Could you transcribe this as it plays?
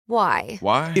Why?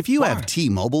 Why? If you have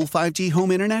T-Mobile 5G home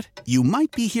internet, you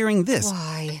might be hearing this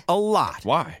Why? a lot.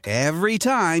 Why? Every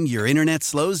time your internet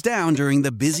slows down during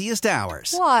the busiest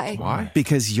hours. Why? Why?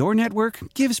 Because your network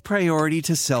gives priority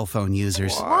to cell phone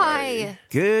users. Why?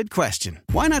 Good question.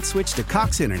 Why not switch to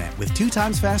Cox Internet with 2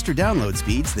 times faster download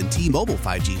speeds than T-Mobile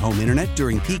 5G home internet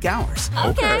during peak hours?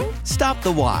 Okay. Stop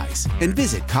the whys and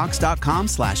visit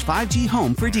cox.com/5G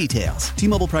home for details.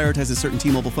 T-Mobile prioritizes certain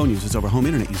T-Mobile phone users over home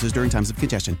internet users during times of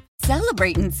congestion.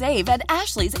 Celebrate and save at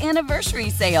Ashley's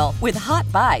Anniversary Sale. With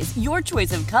Hot Buys, your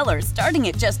choice of colors starting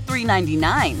at just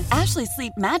 $3.99. Ashley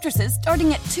Sleep mattresses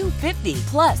starting at $2.50.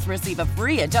 Plus, receive a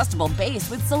free adjustable base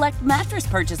with select mattress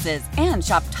purchases. And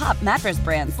shop top mattress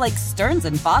brands like Stearns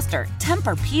 & Foster,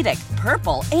 Tempur-Pedic,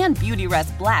 Purple, and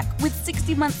Beautyrest Black with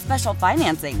 60-month special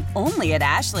financing. Only at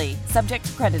Ashley. Subject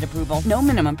to credit approval. No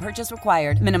minimum purchase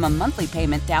required. Minimum monthly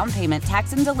payment, down payment,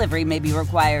 tax, and delivery may be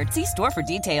required. See store for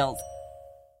details.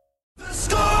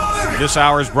 This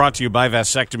hour is brought to you by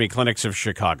Vasectomy Clinics of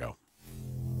Chicago.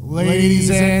 Ladies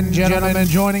and gentlemen,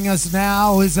 joining us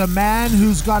now is a man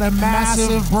who's got a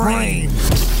massive brain.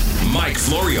 Mike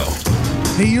Florio.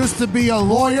 He used to be a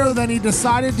lawyer, then he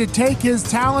decided to take his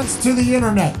talents to the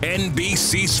internet.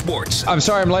 NBC Sports. I'm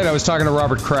sorry I'm late. I was talking to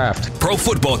Robert Kraft. Pro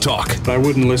Football Talk. I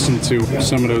wouldn't listen to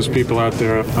some of those people out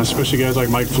there, especially guys like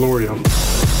Mike Florio.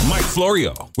 Mike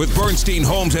Florio with Bernstein,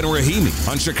 Holmes, and Rahimi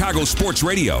on Chicago Sports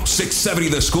Radio, 670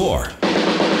 The Score.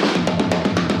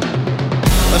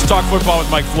 Let's talk football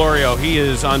with Mike Florio. He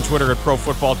is on Twitter at Pro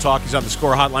Football Talk. He's on the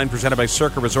Score Hotline presented by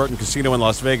Circa Resort and Casino in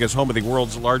Las Vegas, home of the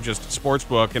world's largest sports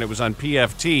book. And it was on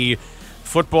PFT,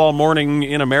 Football Morning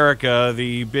in America,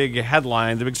 the big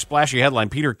headline, the big splashy headline.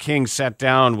 Peter King sat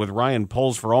down with Ryan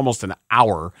Poles for almost an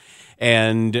hour.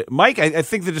 And Mike, I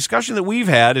think the discussion that we've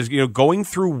had is, going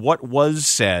through what was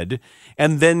said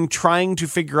and then trying to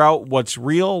figure out what's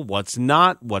real, what's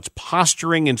not, what's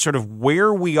posturing, and sort of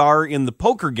where we are in the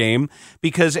poker game,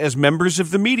 because as members of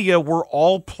the media, we're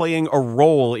all playing a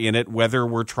role in it, whether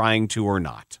we're trying to or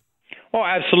not. Oh,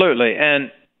 absolutely.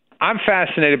 And I'm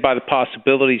fascinated by the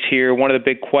possibilities here. One of the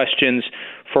big questions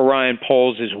for Ryan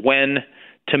Poles is when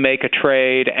to make a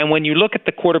trade. And when you look at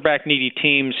the quarterback-needy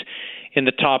teams in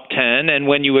the top 10, and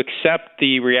when you accept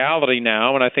the reality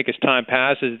now, and I think as time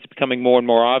passes, it's becoming more and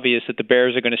more obvious that the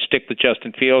Bears are going to stick with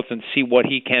Justin Fields and see what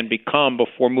he can become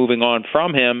before moving on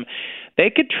from him, they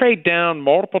could trade down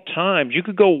multiple times. You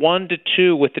could go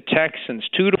 1-2 with the Texans,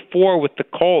 2-4 with the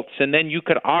Colts, and then you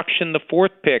could auction the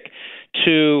fourth pick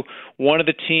to one of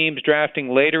the teams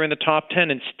drafting later in the top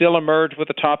 10 and still emerge with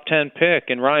a top 10 pick.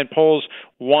 And Ryan Poles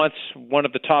wants one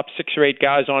of the top 6 or 8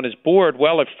 guys on his board.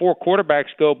 Well, if 4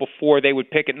 quarterbacks go before they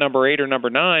would pick at number 8 or number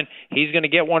 9, he's going to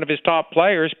get one of his top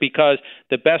players, because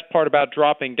the best part about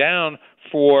dropping down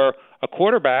for a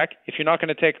quarterback, if you're not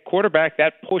going to take a quarterback,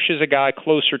 that pushes a guy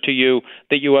closer to you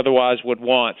that you otherwise would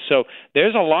want. So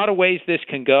there's a lot of ways this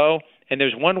can go. And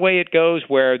there's one way it goes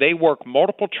where they work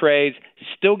multiple trades,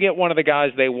 still get one of the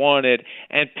guys they wanted,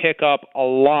 and pick up a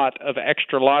lot of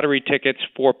extra lottery tickets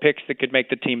for picks that could make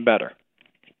the team better.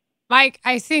 Mike,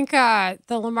 I think the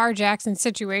Lamar Jackson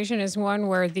situation is one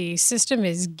where the system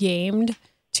is gamed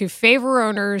to favor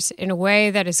owners in a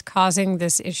way that is causing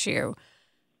this issue.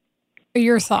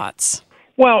 Your thoughts?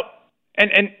 Well,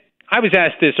 and I was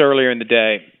asked this earlier in the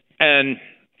day, and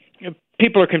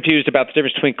people are confused about the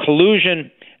difference between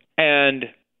collusion and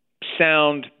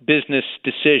sound business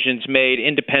decisions made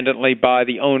independently by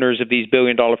the owners of these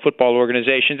billion-dollar football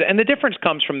organizations. And the difference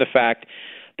comes from the fact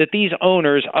that these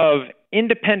owners of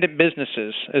independent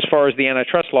businesses, as far as the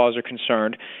antitrust laws are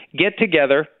concerned, get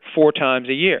together 4 times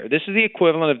a year. This is the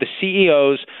equivalent of the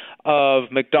CEOs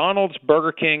of McDonald's,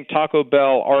 Burger King, Taco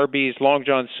Bell, Arby's, Long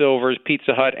John Silver's,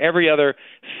 Pizza Hut, every other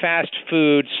fast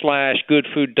food / good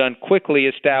food done quickly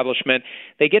establishment.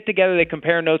 They get together, they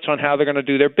compare notes on how they're going to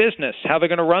do their business, how they're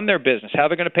going to run their business, how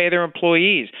they're going to pay their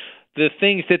employees, the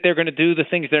things that they're going to do, the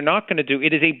things they're not going to do.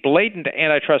 It is a blatant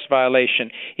antitrust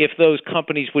violation if those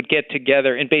companies would get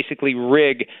together and basically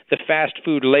rig the fast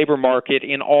food labor market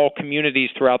in all communities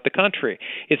throughout the country.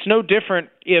 It's no different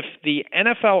if the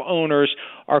NFL owners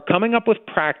are coming up with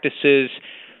practices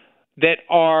that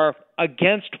are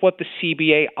against what the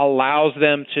CBA allows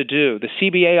them to do. The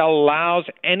CBA allows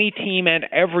any team and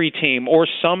every team, or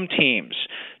some teams,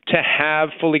 to have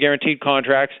fully guaranteed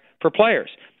contracts for players.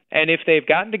 And if they've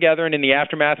gotten together and in the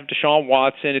aftermath of Deshaun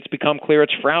Watson, it's become clear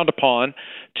it's frowned upon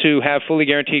to have fully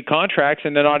guaranteed contracts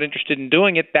and they're not interested in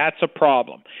doing it, that's a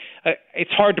problem.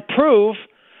 It's hard to prove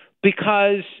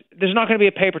because there's not going to be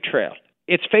a paper trail.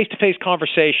 It's face-to-face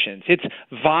conversations. It's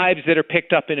vibes that are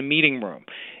picked up in a meeting room.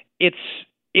 It's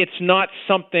it's not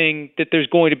something that there's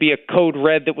going to be a code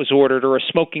red that was ordered or a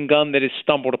smoking gun that is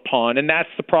stumbled upon. And that's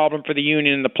the problem for the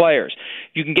union and the players.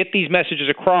 You can get these messages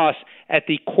across at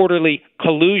the quarterly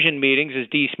collusion meetings, as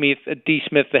D.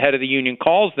 Smith, the head of the union,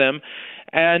 calls them,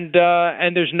 and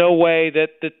there's no way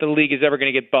that the league is ever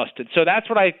going to get busted. So that's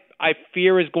what I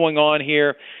fear is going on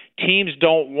here. Teams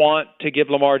don't want to give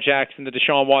Lamar Jackson the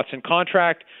Deshaun Watson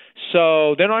contract,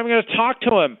 so they're not even going to talk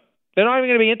to him. They're not even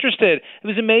going to be interested. It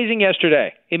was amazing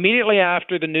yesterday. Immediately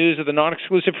after the news of the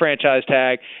non-exclusive franchise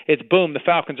tag, it's boom, the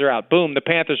Falcons are out. Boom, the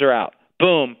Panthers are out.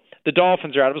 Boom, the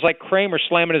Dolphins are out. It was like Kramer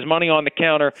slamming his money on the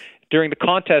counter during the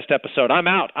contest episode. I'm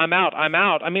out, I'm out, I'm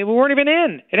out. I mean, we weren't even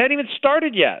in. It hadn't even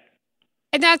started yet.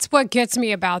 And that's what gets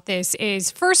me about this is,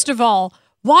 first of all,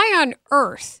 why on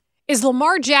earth is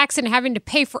Lamar Jackson having to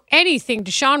pay for anything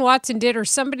Deshaun Watson did or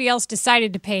somebody else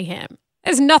decided to pay him? It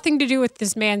has nothing to do with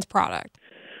this man's product.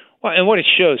 Well, and what it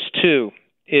shows, too,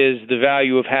 is the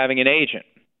value of having an agent.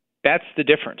 That's the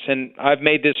difference. And I've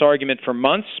made this argument for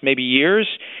months, maybe years.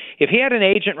 If he had an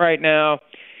agent right now,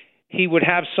 he would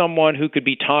have someone who could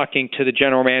be talking to the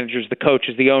general managers, the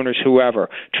coaches, the owners, whoever,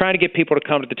 trying to get people to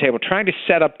come to the table, trying to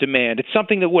set up demand. It's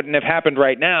something that wouldn't have happened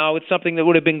right now. It's something that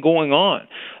would have been going on.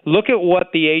 Look at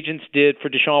what the agents did for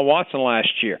Deshaun Watson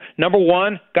last year. Number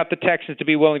one, got the Texans to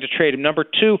be willing to trade him. Number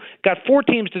two, got 4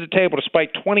 teams to the table despite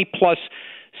 20-plus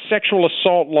sexual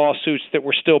assault lawsuits that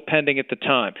were still pending at the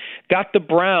time. Got the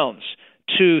Browns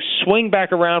to swing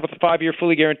back around with a 5-year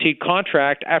fully guaranteed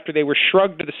contract after they were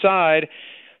shrugged to the side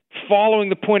following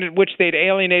the point at which they'd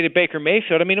alienated Baker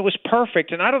Mayfield. I mean, it was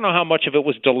perfect, and I don't know how much of it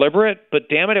was deliberate, but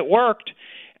damn it worked.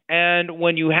 And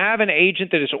when you have an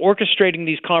agent that is orchestrating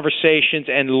these conversations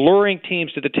and luring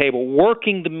teams to the table,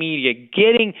 working the media,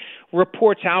 getting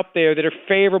reports out there that are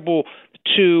favorable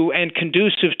to and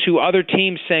conducive to other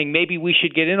teams saying maybe we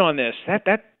should get in on this,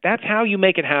 that's how you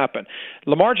make it happen.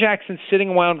 Lamar Jackson sitting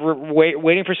around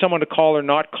waiting for someone to call or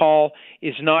not call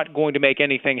is not going to make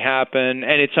anything happen,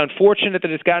 and it's unfortunate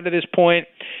that it's gotten to this point.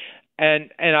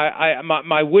 And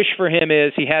my wish for him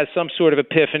is he has some sort of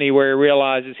epiphany where he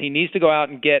realizes he needs to go out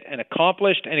and get an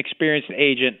accomplished and experienced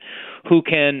agent who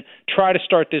can try to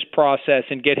start this process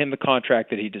and get him the contract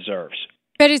that he deserves.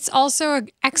 But it's also an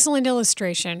excellent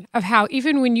illustration of how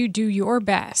even when you do your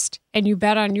best and you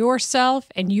bet on yourself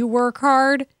and you work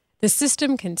hard, the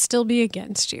system can still be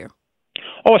against you.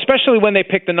 Oh, especially when they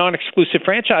pick the non-exclusive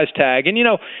franchise tag. And, you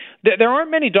know, there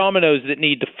aren't many dominoes that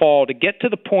need to fall to get to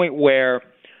the point where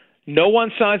no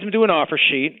one signs him to an offer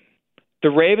sheet. The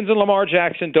Ravens and Lamar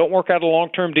Jackson don't work out a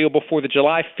long-term deal before the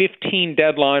July 15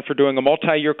 deadline for doing a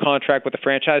multi-year contract with a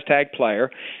franchise tag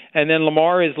player, and then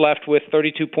Lamar is left with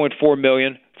 $32.4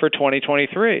 million for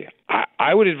 2023.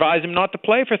 I would advise him not to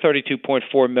play for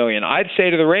 $32.4 million. I'd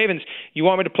say to the Ravens, you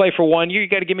want me to play for 1 year, you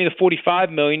got to give me the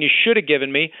 $45 million you should have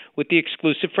given me with the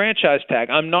exclusive franchise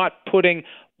tag. I'm not putting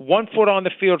 1 foot on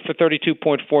the field for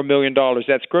 $32.4 million.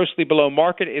 That's grossly below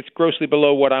market. It's grossly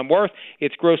below what I'm worth.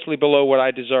 It's grossly below what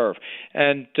I deserve.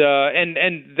 And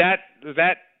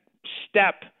that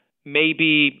step may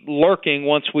be lurking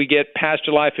once we get past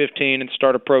July 15 and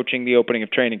start approaching the opening of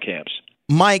training camps.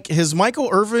 Mike, has Michael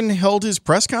Irvin held his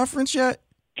press conference yet?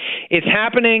 It's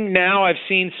happening now. I've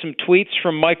seen some tweets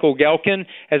from Michael Gehlken.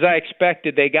 As I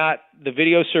expected, they got the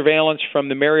video surveillance from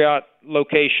the Marriott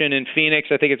location in Phoenix.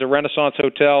 I think it's a Renaissance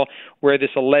hotel where this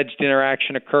alleged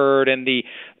interaction occurred, and the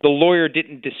lawyer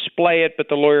didn't display it, but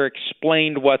the lawyer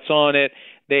explained what's on it.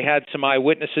 They had some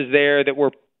eyewitnesses there that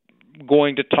were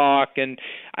going to talk, and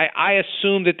I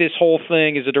assume that this whole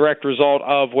thing is a direct result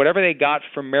of whatever they got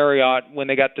from Marriott when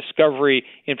they got discovery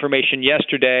information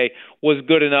yesterday was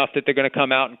good enough that they're going to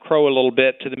come out and crow a little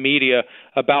bit to the media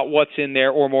about what's in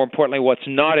there, or more importantly, what's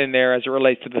not in there as it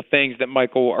relates to the things that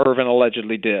Michael Irvin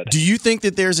allegedly did. Do you think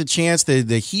that there's a chance that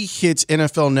he hits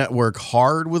NFL Network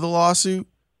hard with a lawsuit?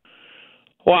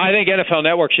 Well, I think NFL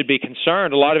Network should be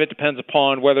concerned. A lot of it depends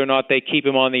upon whether or not they keep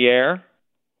him on the air,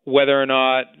 whether or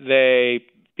not they,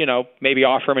 maybe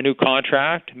offer him a new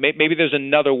contract. Maybe there's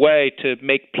another way to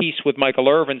make peace with Michael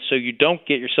Irvin so you don't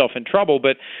get yourself in trouble.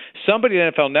 But somebody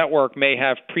at NFL Network may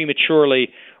have prematurely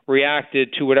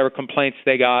reacted to whatever complaints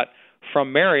they got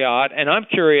from Marriott. And I'm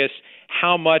curious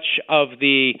how much of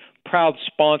the proud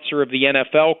sponsor of the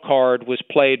NFL card was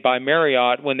played by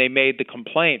Marriott when they made the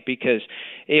complaint, because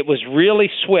it was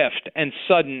really swift and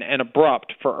sudden and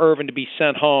abrupt for Irvin to be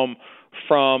sent home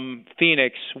from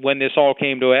Phoenix when this all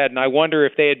came to a head. And I wonder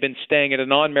if they had been staying at a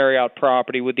non-Marriott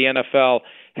property, would the NFL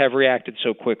have reacted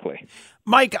so quickly?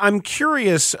 Mike, I'm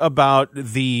curious about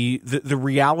the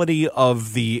reality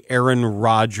of the Aaron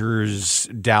Rodgers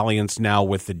dalliance now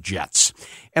with the Jets.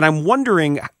 And I'm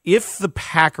wondering if the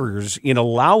Packers, in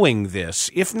allowing this,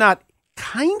 if not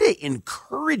kind of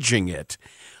encouraging it,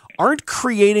 aren't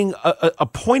creating a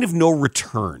point of no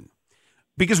return.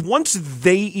 Because once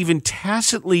they even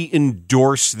tacitly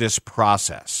endorse this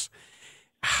process,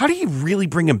 how do you really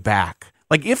bring him back?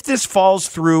 Like, if this falls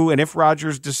through and if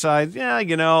Rodgers decides,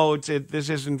 this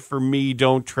isn't for me,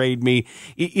 don't trade me,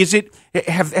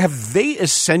 have they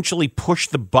essentially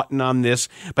pushed the button on this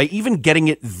by even getting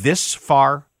it this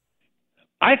far?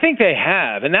 I think they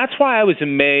have, and that's why I was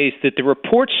amazed that the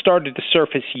reports started to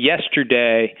surface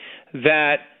yesterday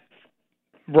that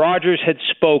Rodgers had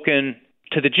spoken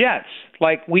to the Jets.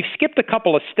 Like, we've skipped a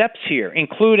couple of steps here,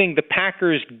 including the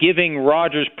Packers giving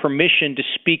Rodgers permission to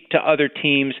speak to other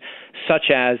teams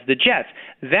such as the Jets.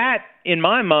 That, in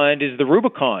my mind, is the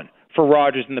Rubicon for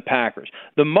Rodgers and the Packers.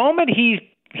 The moment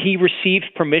he receives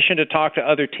permission to talk to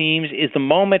other teams is the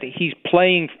moment he's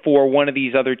playing for one of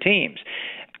these other teams.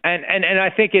 And I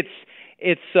think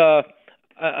it's a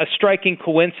striking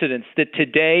coincidence that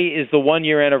today is the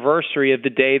one-year anniversary of the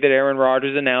day that Aaron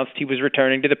Rodgers announced he was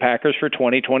returning to the Packers for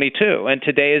 2022. And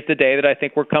today is the day that I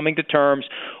think we're coming to terms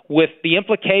with the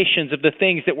implications of the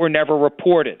things that were never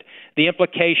reported, the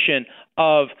implication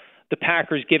of the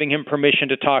Packers giving him permission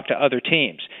to talk to other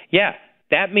teams. Yeah,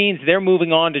 that means they're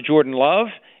moving on to Jordan Love,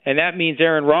 and that means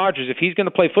Aaron Rodgers, if he's going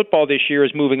to play football this year,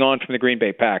 is moving on from the Green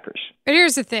Bay Packers. But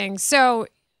here's the thing. So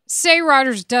say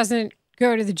Rodgers doesn't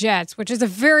go to the Jets, which is a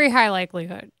very high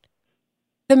likelihood.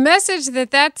 The message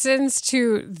that sends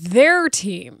to their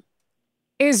team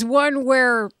is one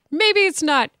where maybe it's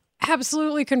not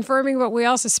absolutely confirming what we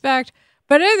all suspect,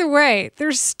 but either way,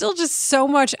 there's still just so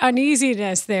much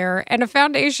uneasiness there and a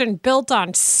foundation built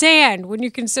on sand when you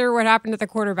consider what happened at the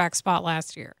quarterback spot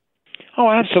last year. Oh,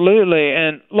 absolutely.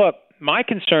 And look, my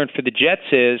concern for the Jets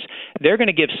is they're going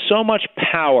to give so much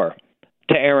power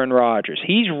to Aaron Rodgers.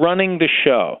 He's running the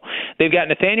show. They've got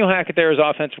Nathaniel Hackett there as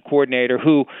offensive coordinator,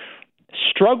 who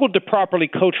struggled to properly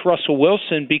coach Russell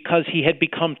Wilson because he had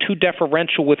become too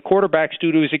deferential with quarterbacks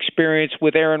due to his experience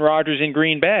with Aaron Rodgers in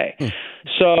Green Bay.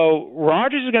 So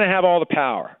Rodgers is going to have all the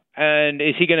power. And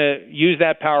is he going to use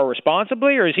that power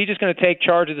responsibly, or is he just going to take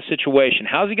charge of the situation?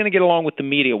 How's he going to get along with the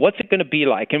media? What's it going to be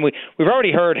like? And we've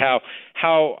already heard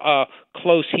how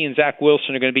close he and Zach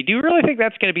Wilson are going to be. Do you really think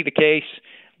that's going to be the case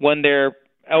when they're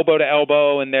elbow to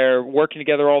elbow and they're working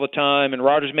together all the time, and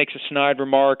Rodgers makes a snide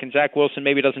remark and Zach Wilson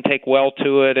maybe doesn't take well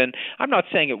to it? And I'm not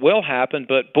saying it will happen,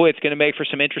 but boy, it's going to make for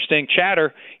some interesting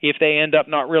chatter if they end up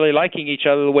not really liking each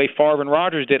other the way Favre and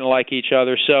Rodgers didn't like each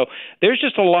other. So there's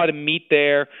just a lot of meat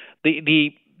there.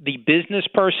 The business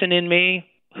person in me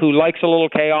who likes a little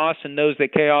chaos and knows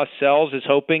that chaos sells is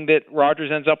hoping that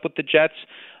Rodgers ends up with the Jets.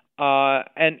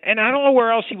 And I don't know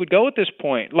where else he would go at this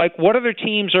point. Like, what other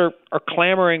teams are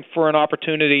clamoring for an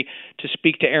opportunity to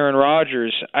speak to Aaron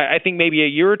Rodgers? I think maybe a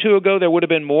year or two ago there would have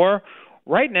been more.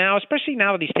 Right now, especially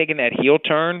now that he's taken that heel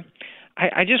turn,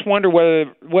 I just wonder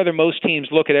whether most teams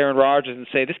look at Aaron Rodgers and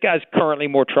say, this guy's currently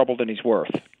more trouble than he's worth.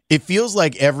 It feels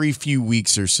like every few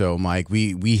weeks or so, Mike,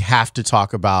 we have to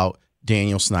talk about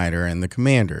Daniel Snyder and the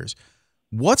Commanders.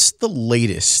 What's the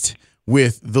latest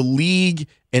with the league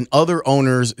and other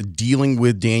owners dealing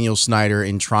with Daniel Snyder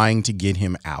and trying to get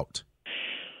him out?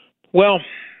 Well,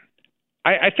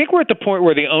 I think we're at the point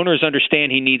where the owners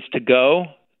understand he needs to go.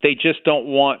 They just don't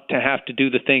want to have to do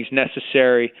the things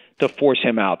necessary to force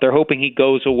him out. They're hoping he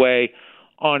goes away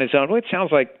on his own. Well, it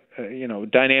sounds like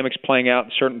dynamics playing out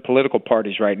in certain political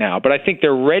parties right now. But I think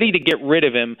they're ready to get rid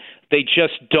of him. They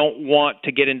just don't want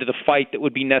to get into the fight that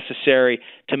would be necessary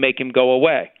to make him go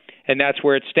away. And that's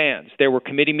where it stands. There were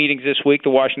committee meetings this week. The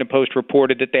Washington Post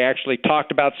reported that they actually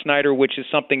talked about Snyder, which is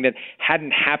something that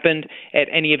hadn't happened at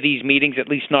any of these meetings, at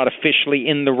least not officially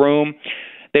in the room.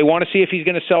 They want to see if he's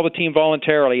going to sell the team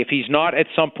voluntarily. If he's not, at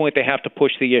some point they have to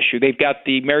push the issue. They've got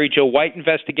the Mary Jo White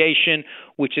investigation,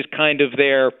 which is kind of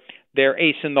their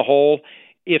ace in the hole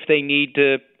if they need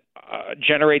to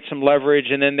generate some leverage.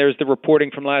 And then there's the reporting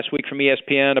from last week from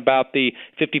ESPN about the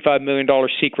 $55 million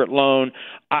secret loan.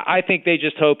 I think they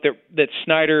just hope that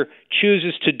Snyder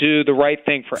chooses to do the right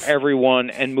thing for everyone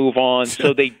and move on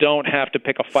so they don't have to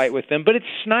pick a fight with them. But it's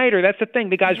Snyder. That's the thing.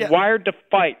 The guy's wired to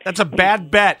fight. That's a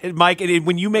bad bet, Mike. And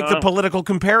when you make the political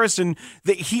comparison,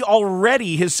 that he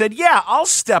already has said, yeah, I'll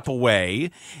step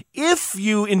away if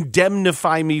you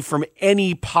indemnify me from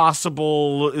any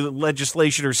possible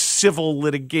legislation or civil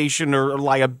litigation or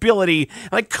liability.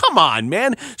 Like, come on,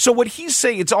 man. So what he's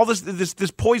saying, it's all this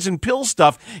poison pill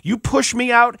stuff. You push me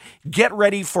out, get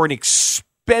ready for an expensive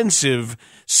expensive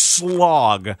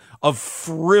slog of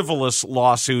frivolous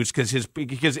lawsuits because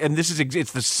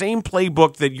it's the same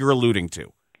playbook that you're alluding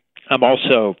to. I'm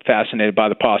also fascinated by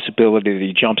the possibility that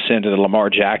he jumps into the Lamar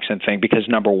Jackson thing because,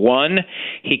 number one,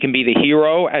 he can be the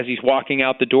hero as he's walking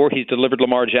out the door. He's delivered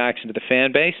Lamar Jackson to the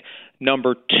fan base.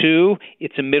 Number two,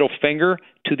 it's a middle finger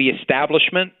to the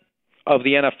establishment of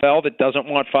the NFL that doesn't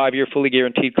want 5-year fully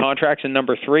guaranteed contracts. And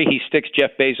number three, he sticks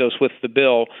Jeff Bezos with the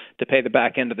bill to pay the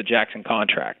back end of the Jackson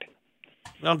contract.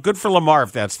 Well, good for Lamar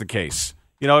if that's the case.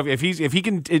 You know, if he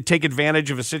can take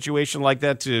advantage of a situation like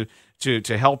that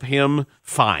to help him,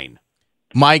 fine.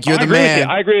 Mike, you're the man.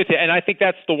 I agree with you, and I think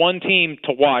that's the one team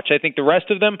to watch. I think the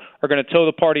rest of them are going to toe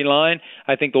the party line.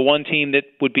 I think the one team that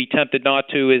would be tempted not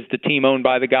to is the team owned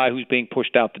by the guy who's being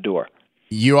pushed out the door.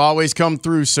 You always come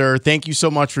through, sir. Thank you so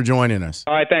much for joining us.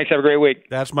 All right, thanks. Have a great week.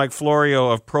 That's Mike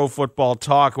Florio of Pro Football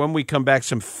Talk. When we come back,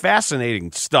 some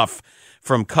fascinating stuff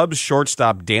from Cubs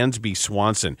shortstop Dansby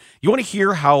Swanson. You want to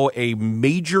hear how a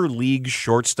major league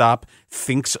shortstop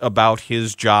thinks about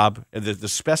his job, the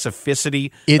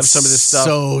specificity of some of this stuff? It's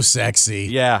so sexy.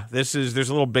 Yeah, there's a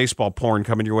little baseball porn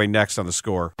coming your way next on The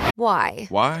Score. Why?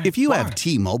 If you have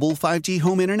T-Mobile 5G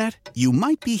home internet, you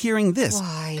might be hearing this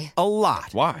Why? a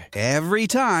lot. Why? Every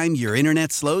time your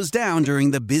internet slows down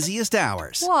during the busiest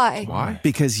hours. Why?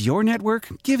 Because your network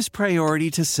gives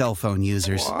priority to cell phone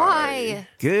users. Why?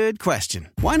 Good question.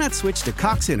 Why not switch to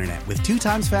Cox Internet with 2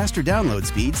 times faster download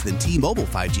speeds than T-Mobile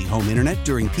 5G home internet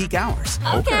during peak hours?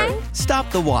 Okay.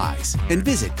 Stop the whys and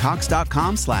visit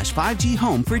cox.com/5G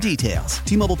home for details.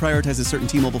 T-Mobile prioritizes certain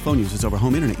T-Mobile phone users over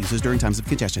home internet users during times of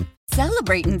congestion.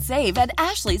 Celebrate and save at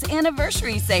Ashley's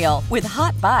Anniversary Sale. With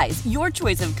Hot Buys, your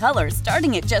choice of colors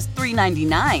starting at just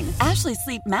 $3.99. Ashley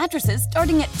Sleep mattresses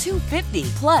starting at $2.50.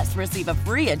 Plus, receive a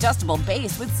free adjustable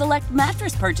base with select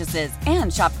mattress purchases.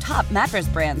 And shop top mattress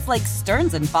brands like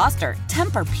Stearns & Foster,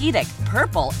 Tempur-Pedic,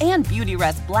 Purple, and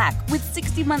Beautyrest Black with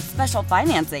 60-month special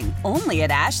financing. Only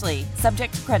at Ashley.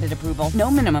 Subject to credit approval.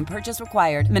 No minimum purchase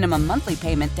required. Minimum monthly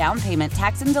payment, down payment,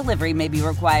 tax, and delivery may be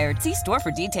required. See store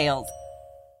for details.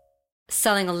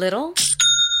 Selling a little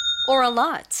or a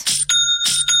lot?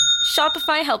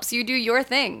 Shopify helps you do your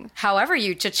thing, however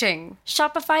you cha-ching.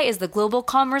 Shopify is the global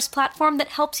commerce platform that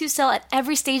helps you sell at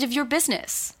every stage of your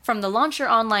business. From the launch your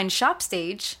online shop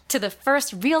stage, to the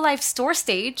first real-life store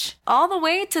stage, all the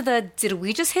way to the did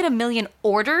we just hit 1 million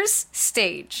orders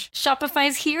stage.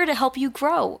 Shopify's here to help you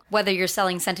grow. Whether you're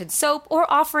selling scented soap or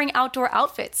offering outdoor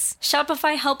outfits,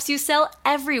 Shopify helps you sell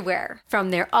everywhere.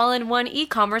 From their all-in-one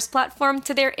e-commerce platform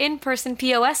to their in-person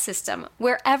POS system,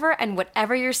 wherever and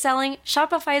whatever you're selling,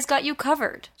 Shopify's got you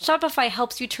covered. Shopify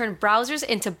helps you turn browsers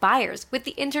into buyers with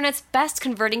the internet's best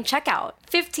converting checkout.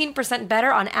 15%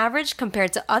 better on average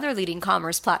compared to other leading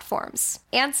commerce platforms.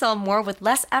 And sell more with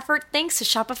less effort thanks to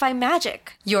Shopify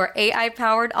Magic, your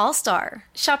AI-powered all-star.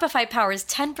 Shopify powers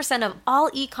 10% of all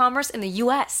e-commerce in the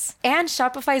U.S. And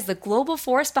Shopify is the global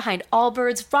force behind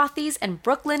Allbirds, Rothy's, and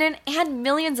Brooklinen, and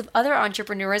millions of other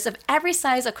entrepreneurs of every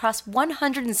size across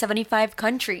 175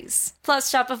 countries.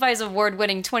 Plus, Shopify's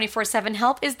award-winning 24/7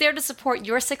 help is there to support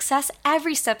your success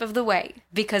every step of the way.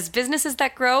 Because businesses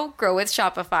that grow, grow with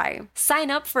Shopify.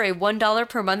 Sign up for a $1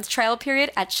 per month trial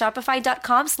period at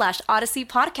shopify.com/Odyssey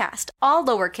Podcast, all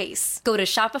lowercase. Go to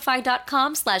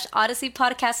shopify.com/Odyssey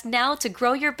Podcast now to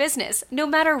grow your business, no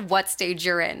matter what stage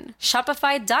you're in.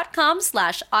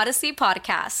 Shopify.com/Odyssey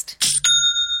Podcast.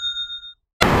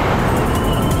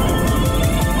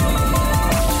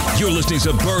 You're listening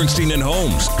to Bernstein and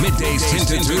Holmes, middays 10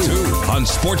 to 2 on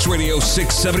Sports Radio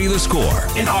 670 The Score.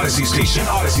 In Odyssey Station.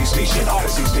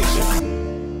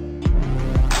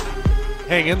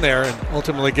 Hang in there and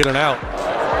ultimately get an out.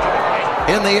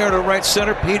 In the air to right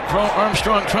center, Pete Crow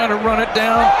Armstrong trying to run it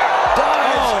down.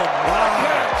 Dives.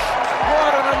 Catch.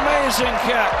 What an amazing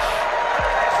catch.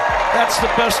 That's the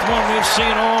best one we've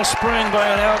seen all spring by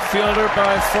an outfielder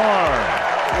by far.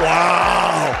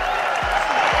 Wow.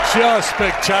 Just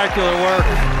spectacular work.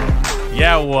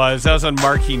 Yeah, it was. That was on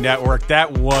Marquee Network.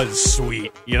 That was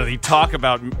sweet. You know, they talk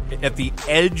about at the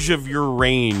edge of your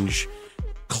range,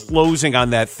 closing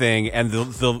on that thing, and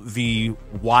the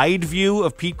wide view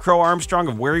of Pete Crow Armstrong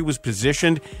of where he was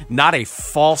positioned, not a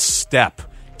false step.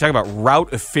 Talk about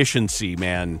route efficiency,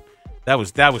 man. That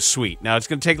was sweet. Now, it's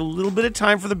going to take a little bit of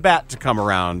time for the bat to come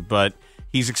around, but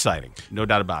he's exciting. No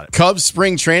doubt about it. Cubs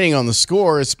spring training on The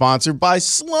Score is sponsored by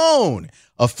Sloan,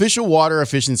 official water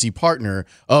efficiency partner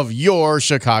of your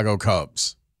Chicago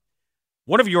Cubs.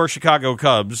 One of your Chicago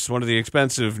Cubs, one of the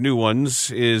expensive new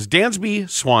ones, is Dansby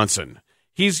Swanson.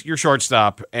 He's your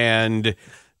shortstop, and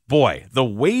boy, the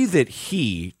way that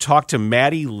he talked to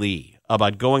Maddie Lee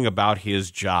about going about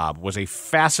his job was a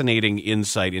fascinating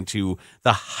insight into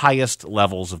the highest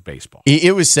levels of baseball.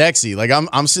 It was sexy. Like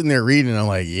I'm sitting there reading, and I'm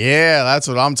like, yeah, that's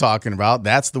what I'm talking about.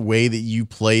 That's the way that you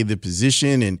play the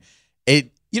position. And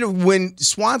it, when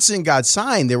Swanson got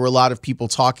signed, there were a lot of people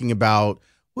talking about,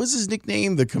 what's his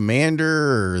nickname? The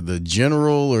Commander or the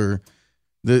General or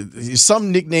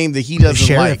some nickname that he doesn't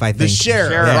Sheriff, like. I think. The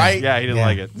Sheriff, right? Yeah, he didn't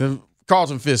like it.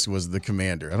 Carlton Fisk was the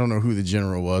Commander. I don't know who the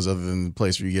General was other than the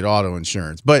place where you get auto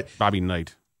insurance. But Bobby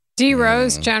Knight. D.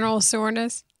 Rose, General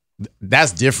Soreness.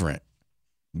 That's different.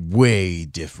 Way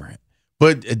different.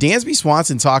 But Dansby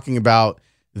Swanson talking about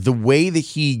the way that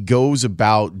he goes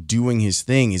about doing his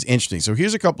thing is interesting. So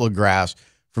here's a couple of graphs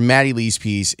from Matty Lee's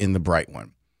piece in The Bright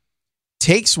One.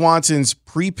 Take Swanson's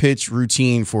pre-pitch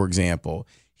routine, for example.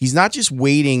 He's not just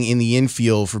waiting in the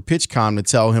infield for PitchCom to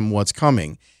tell him what's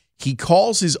coming. He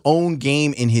calls his own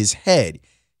game in his head.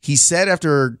 He said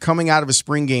after coming out of a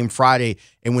spring game Friday,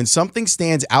 and when something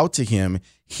stands out to him,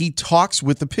 he talks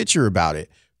with the pitcher about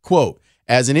it. Quote,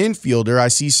 as an infielder, I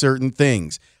see certain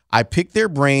things. I pick their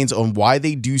brains on why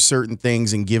they do certain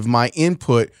things and give my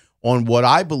input on what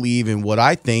I believe and what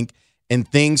I think and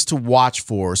things to watch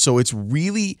for. So it's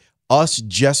really us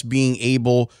just being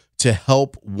able to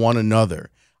help one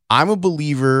another. I'm a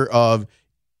believer of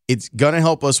it's going to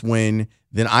help us win,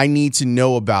 then I need to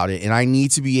know about it, and I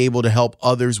need to be able to help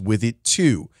others with it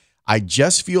too. I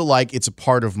just feel like it's a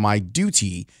part of my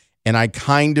duty, and I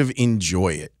kind of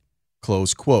enjoy it.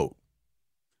 Close quote.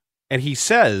 And he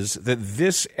says that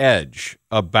this edge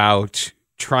about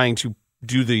trying to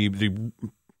do the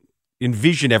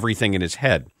envision everything in his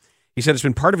head, he said it's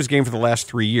been part of his game for the last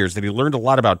 3 years, that he learned a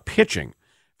lot about pitching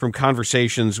from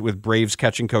conversations with Braves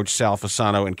catching coach Sal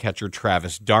Fasano and catcher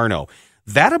Travis d'Arnaud.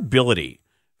 That ability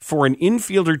for an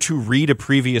infielder to read a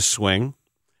previous swing,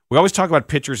 we always talk about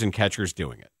pitchers and catchers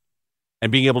doing it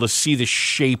and being able to see the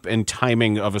shape and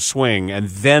timing of a swing and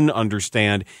then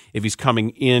understand if he's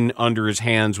coming in under his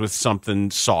hands with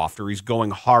something soft or he's going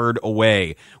hard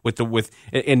away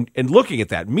and looking at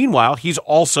that. Meanwhile, he's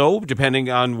also,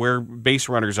 depending on where base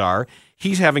runners are,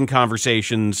 he's having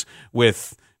conversations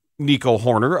with Nico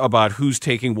Horner about who's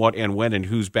taking what and when and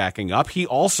who's backing up. He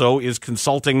also is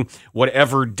consulting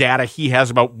whatever data he has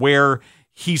about where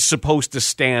he's supposed to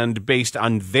stand based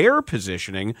on their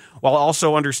positioning, while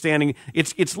also understanding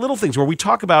it's little things where we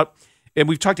talk about, and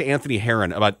we've talked to Anthony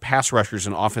Herron about pass rushers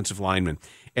and offensive linemen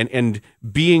and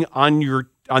being on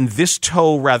this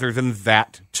toe rather than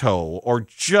that toe, or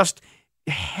just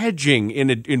hedging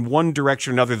in one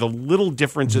direction or another, the little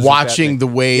differences. Watching the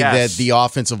way that the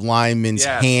offensive lineman's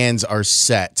hands are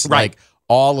set. Right. Like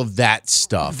all of that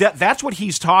stuff. That's what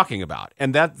he's talking about.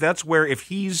 And that's where if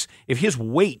his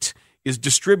weight is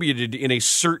distributed in a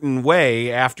certain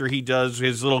way after he does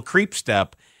his little creep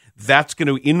step, that's going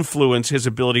to influence his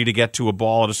ability to get to a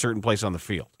ball at a certain place on the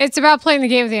field. It's about playing the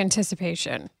game of the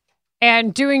anticipation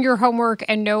and doing your homework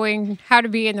and knowing how to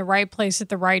be in the right place at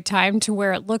the right time to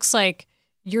where it looks like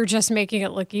you're just making it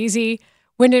look easy,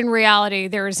 when in reality,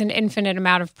 there is an infinite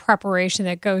amount of preparation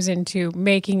that goes into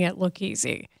making it look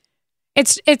easy.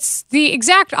 It's the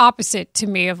exact opposite to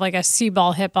me of like a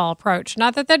see-ball, hit-ball approach.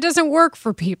 Not that doesn't work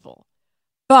for people,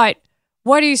 but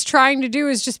what he's trying to do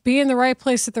is just be in the right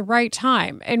place at the right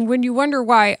time. And when you wonder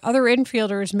why other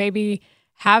infielders maybe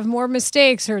have more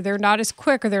mistakes or they're not as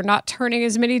quick or they're not turning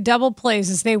as many double plays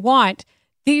as they want,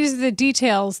 these are the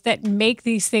details that make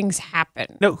these things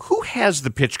happen. Now, who has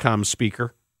the PitchCom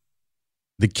speaker?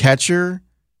 The catcher,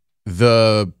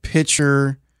 the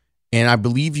pitcher, and I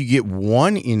believe you get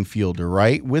one infielder,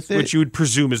 right, with it? Which you would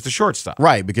presume is the shortstop.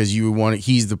 Right, because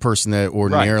he's the person that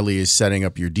ordinarily is setting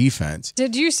up your defense.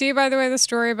 Did you see, by the way, the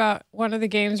story about one of the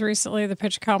games recently? The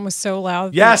PitchCom was so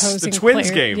loud. Yes, the Twins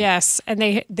game. Yes, and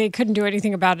they couldn't do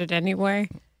anything about it anyway.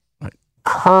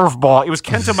 Curveball. It was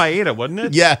Kenta Maeda, wasn't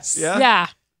it? Yes. Yeah.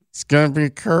 It's going to be a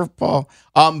curveball.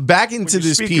 Back into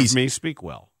this piece. Of me, speak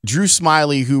well. Drew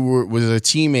Smiley, who was a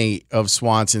teammate of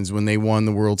Swanson's when they won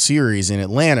the World Series in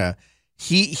Atlanta,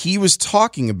 he was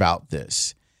talking about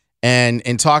this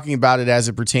and talking about it as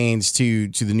it pertains to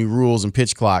the new rules and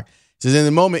pitch clock. Says in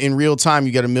the moment, in real time,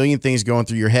 you got a million things going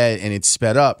through your head and it's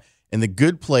sped up. And the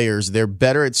good players, they're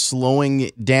better at slowing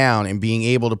it down and being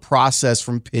able to process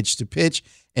from pitch to pitch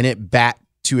and at bat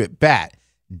to at bat.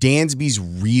 Dansby's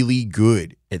really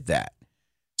good at that.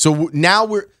 So now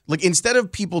we're like, instead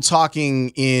of people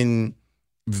talking in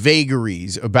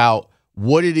vagaries about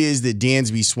what it is that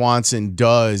Dansby Swanson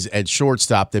does at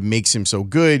shortstop that makes him so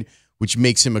good, which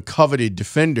makes him a coveted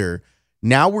defender,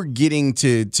 now we're getting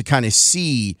to kind of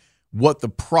see what the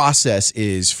process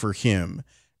is for him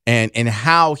and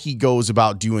how he goes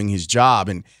about doing his job.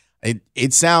 And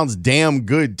It sounds damn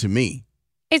good to me.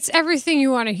 It's everything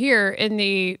you want to hear in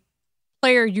the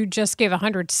player you just gave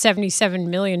 $177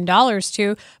 million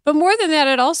to. But more than that,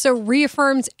 it also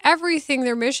reaffirms everything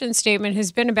their mission statement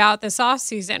has been about this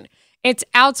offseason. It's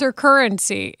outs or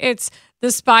currency. It's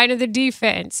the spine of the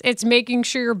defense. It's making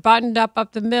sure you're buttoned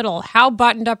up the middle. How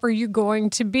buttoned up are you going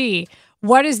to be?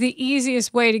 What is the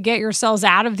easiest way to get yourselves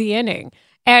out of the inning?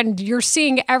 And you're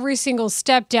seeing every single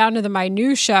step down to the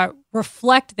minutia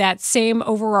reflect that same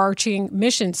overarching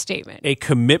mission statement. A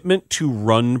commitment to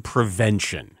run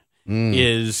prevention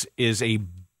is a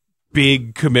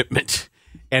big commitment,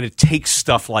 and it takes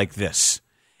stuff like this.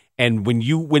 And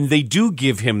when they do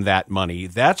give him that money,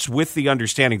 that's with the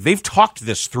understanding they've talked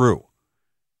this through.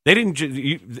 They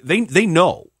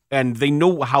know, and they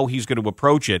know how he's going to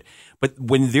approach it. But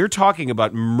when they're talking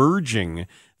about merging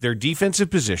their defensive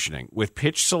positioning with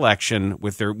pitch selection,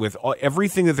 with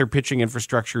everything that their pitching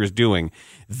infrastructure is doing,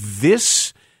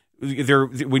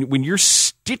 when you're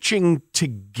stitching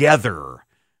together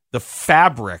the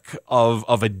fabric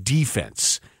of a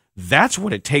defense, that's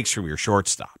what it takes from your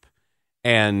shortstop.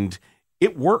 And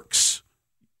it works.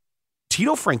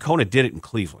 Tito Francona did it in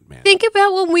Cleveland, man. Think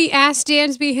about when we asked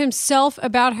Dansby himself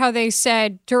about how they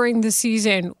said during the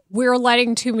season, we're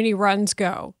letting too many runs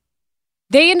go.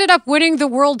 They ended up winning the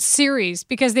World Series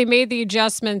because they made the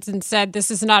adjustments and said,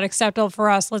 this is not acceptable for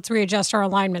us. Let's readjust our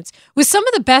alignments. With some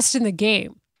of the best in the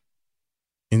game.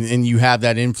 And you have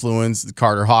that influence,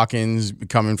 Carter Hawkins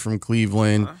coming from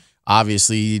Cleveland,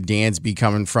 obviously Dansby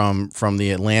coming from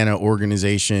the Atlanta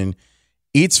organization.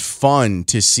 It's fun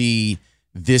to see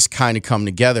this kind of come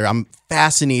together. I'm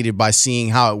fascinated by seeing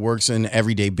how it works on an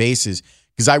everyday basis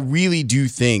because I really do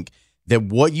think that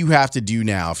what you have to do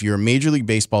now, if you're a Major League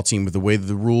Baseball team with the way that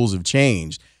the rules have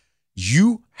changed,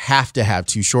 you have to have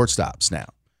two shortstops now.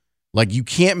 Like, you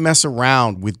can't mess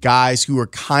around with guys who are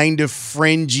kind of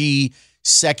fringy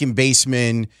second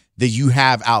basemen that you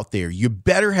have out there. You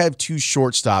better have two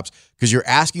shortstops because you're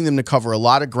asking them to cover a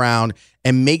lot of ground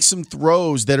and make some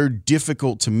throws that are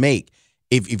difficult to make.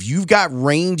 If you've got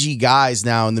rangy guys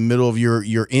now in the middle of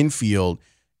your infield,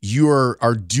 you're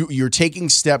taking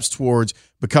steps towards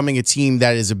becoming a team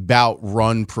that is about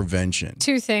run prevention.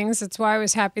 Two things. That's why I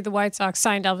was happy the White Sox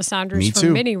signed Elvis Andrus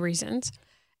for many reasons.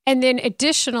 And then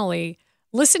additionally,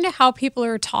 listen to how people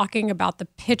are talking about the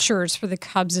pitchers for the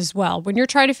Cubs as well. When you're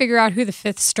trying to figure out who the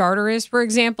fifth starter is, for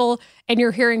example, and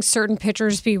you're hearing certain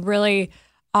pitchers be really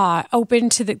open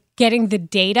to getting the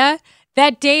data,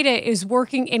 that data is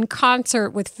working in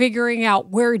concert with figuring out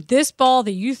where this ball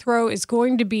that you throw is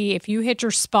going to be if you hit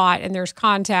your spot and there's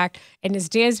contact, and is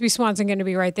Dansby Swanson going to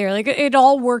be right there? Like, it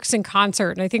all works in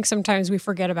concert, and I think sometimes we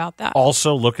forget about that.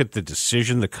 Also, look at the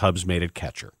decision the Cubs made at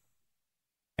catcher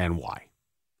and why.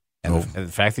 And the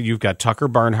fact that you've got Tucker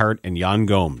Barnhart and Yan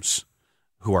Gomes,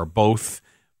 who are both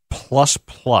plus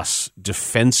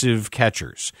defensive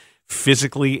catchers,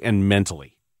 physically and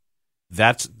mentally,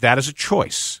 that is a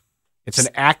choice. It's an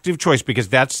active choice because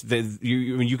that's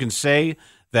you can say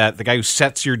that the guy who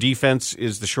sets your defense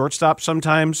is the shortstop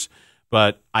sometimes,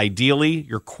 but ideally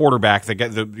your quarterback,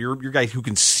 your guy who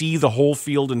can see the whole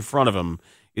field in front of him,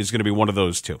 is going to be one of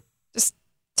those two. Just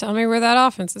tell me where that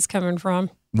offense is coming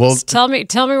from. Well, just tell me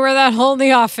where that hole in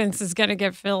the offense is going to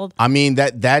get filled. I mean,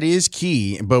 that is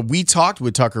key. But we talked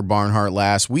with Tucker Barnhart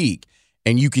last week,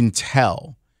 and you can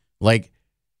tell like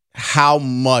how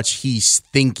much he's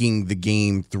thinking the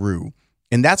game through.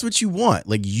 And that's what you want.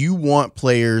 Like, you want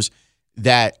players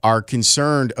that are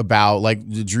concerned about, like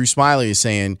Drew Smiley is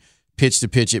saying, pitch to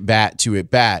pitch, at bat to at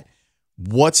bat.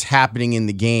 What's happening in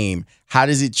the game? How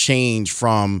does it change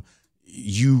from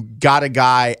you got a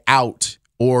guy out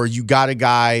or you got a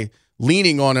guy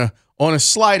leaning on a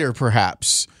slider,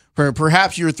 perhaps?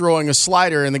 Perhaps you're throwing a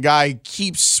slider and the guy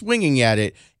keeps swinging at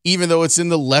it, even though it's in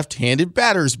the left-handed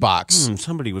batter's box.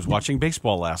 Somebody was watching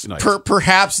baseball last night.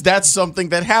 Perhaps that's something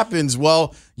that happens.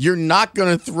 Well, you're not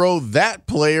going to throw that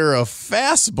player a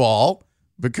fastball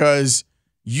because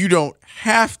you don't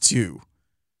have to,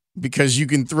 because you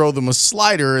can throw them a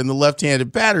slider in the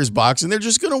left-handed batter's box and they're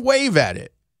just going to wave at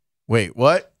it. Wait,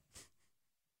 what?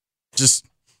 Just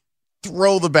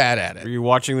throw the bat at it. Are you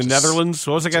watching the Netherlands?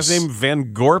 What was the guy's name?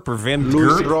 Van Gorp or Van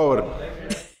Gert?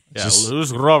 Yeah,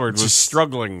 Lewis Robert was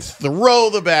struggling. Throw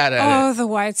the bat at it. Oh, the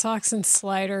White Sox and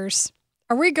sliders.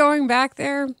 Are we going back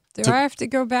there? Do I have to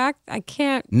go back? I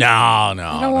can't. No. I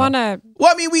don't want to.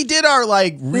 Well, I mean, we did our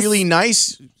really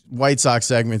nice White Sox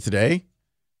segment today.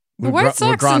 The White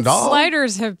Sox and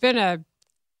sliders have been a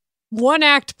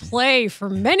one-act play for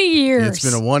many years. It's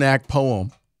been a one-act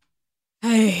poem.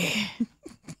 Hey.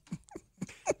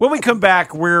 When we come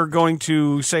back, we're going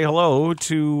to say hello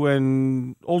to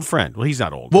an old friend. Well, he's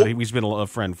not old, but he's been a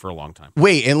friend for a long time.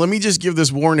 Wait, and let me just give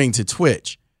this warning to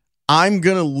Twitch. I'm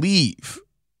going to leave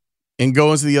and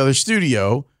go into the other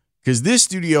studio because this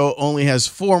studio only has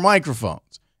 4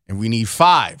 microphones, and we need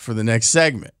 5 for the next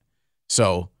segment.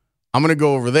 So I'm going to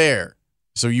go over there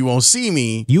so you won't see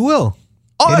me. You will.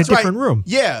 Oh, in that's a different room.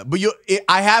 Yeah, but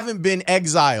I haven't been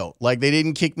exiled. Like, they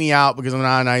didn't kick me out because I'm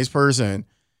not a nice person.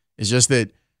 It's just that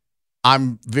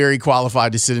I'm very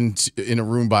qualified to sit in a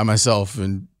room by myself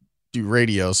and do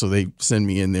radio, so they send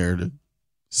me in there to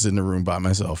sit in a room by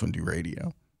myself and do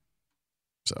radio.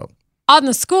 So On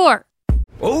the Score.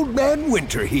 Old Man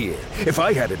Winter here. If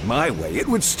I had it my way, it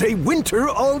would stay winter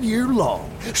all year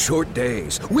long. Short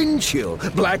days, wind chill,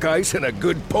 black ice, and a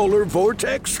good polar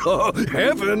vortex. Oh,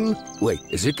 heaven. Wait,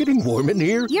 is it getting warm in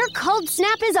here? Your cold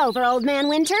snap is over, Old Man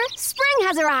Winter. Spring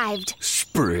has arrived.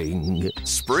 Spring.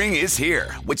 Spring is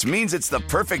here, which means it's the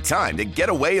perfect time to get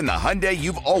away in the Hyundai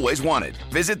you've always wanted.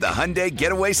 Visit the Hyundai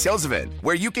Getaway Sales Event,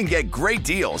 where you can get great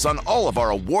deals on all of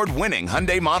our award-winning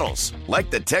Hyundai models,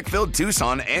 like the tech-filled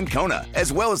Tucson and Kona,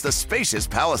 as well as the spacious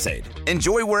Palisade.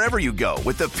 Enjoy wherever you go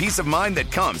with the peace of mind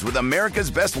that comes with America's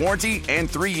best warranty and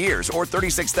 3 years or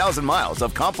 36,000 miles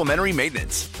of complimentary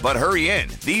maintenance. But hurry in,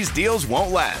 these deals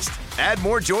won't last. Add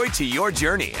more joy to your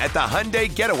journey at the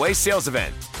Hyundai Getaway Sales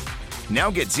Event. Now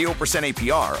get 0%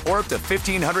 APR or up to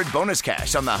 $1,500 bonus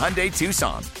cash on the Hyundai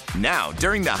Tucson. Now,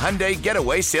 during the Hyundai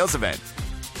Getaway Sales Event.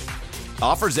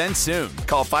 Offers end soon.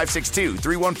 Call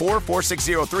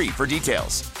 562-314-4603 for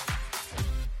details.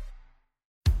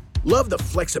 Love the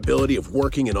flexibility of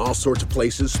working in all sorts of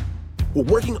places? Well,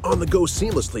 working on the go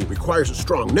seamlessly requires a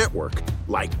strong network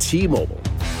like T-Mobile.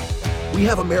 We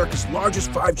have America's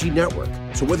largest 5G network,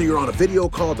 so whether you're on a video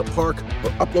call at the park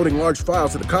or uploading large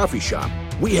files at a coffee shop,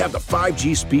 we have the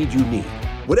 5G speed you need.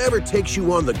 Whatever takes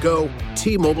you on the go,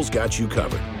 T-Mobile's got you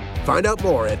covered. Find out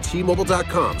more at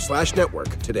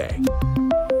T-Mobile.com/network today.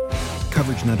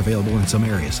 Coverage not available in some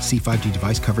areas. See 5G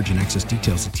device coverage and access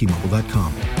details at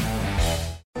T-Mobile.com.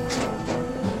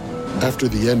 After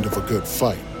the end of a good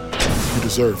fight, you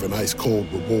deserve an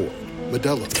ice-cold reward.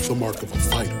 Modelo is the mark of a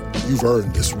fighter. You've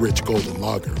earned this rich golden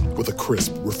lager with a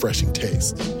crisp, refreshing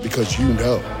taste. Because you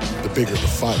know, the bigger the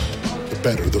fight, the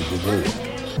better the reward.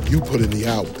 You put in the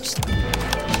hours,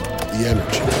 the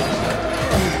energy,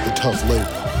 the tough labor.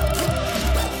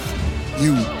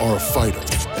 You are a fighter,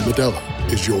 and Modelo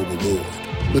is your reward.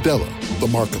 Modelo, the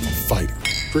mark of a fighter.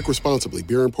 Drink responsibly.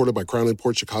 Beer imported by Crown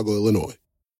Imports, Chicago, Illinois.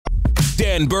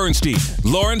 Dan Bernstein,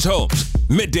 Lawrence Holmes,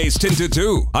 middays 10 to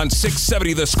 2 on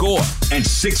 670 The Score and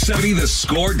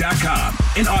 670thescore.com,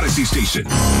 an Odyssey station.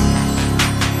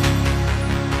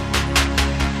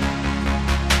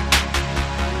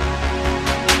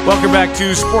 Welcome back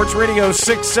to Sports Radio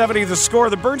 670 The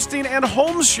Score, the Bernstein and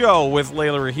Holmes Show with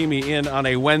Layla Rahimi in on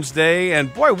a Wednesday.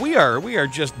 And boy, we are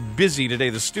just busy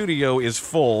today. The studio is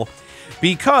full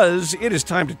because it is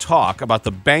time to talk about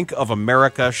the Bank of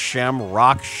America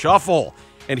Shamrock Shuffle.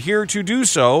 And here to do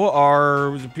so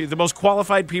are the most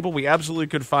qualified people we absolutely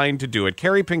could find to do it.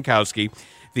 Carrie Pinkowski,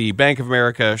 the Bank of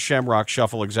America Shamrock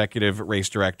Shuffle Executive Race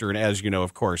Director, and as you know,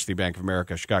 of course, the Bank of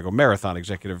America Chicago Marathon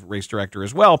Executive Race Director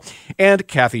as well, and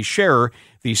Kathy Scherer,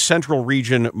 the Central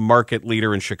Region Market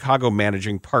Leader and Chicago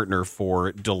Managing Partner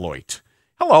for Deloitte.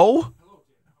 Hello.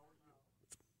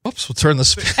 Oops, we'll turn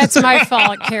this. That's my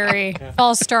fault, Carrie.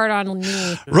 False start on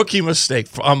me. Rookie mistake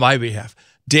on my behalf.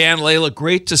 Dan, Layla,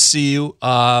 great to see you.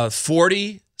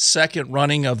 42nd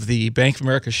running of the Bank of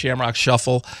America Shamrock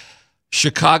Shuffle.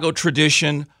 Chicago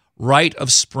tradition, rite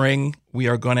of spring. We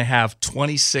are going to have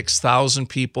 26,000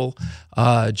 people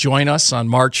join us on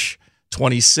March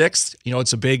 26th. You know,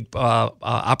 it's a big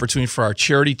opportunity for our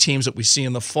charity teams that we see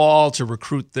in the fall to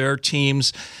recruit their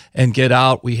teams and get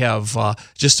out. We have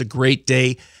just a great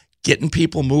day getting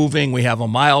people moving. We have a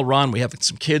mile run. We have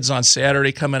some kids on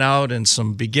Saturday coming out and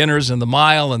some beginners in the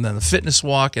mile and then the fitness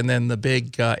walk and then the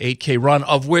big 8K run,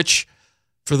 of which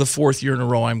for the 4th year in a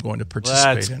row I'm going to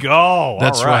participate Let's in. go.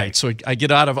 That's All right. So I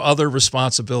get out of other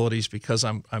responsibilities because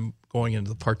I'm going into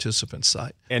the participant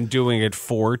side. And doing it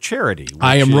for charity.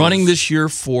 I am running this year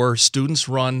for Students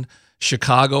Run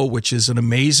Chicago, which is an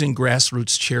amazing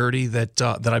grassroots charity that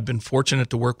I've been fortunate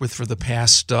to work with for the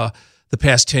past 10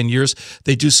 years.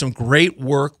 They do some great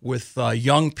work with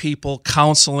young people,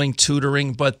 counseling,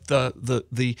 tutoring, but the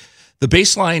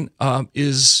baseline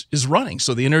is running.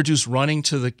 So they introduce running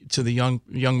to the young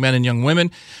men and young women,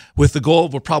 with the goal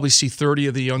we'll probably see 30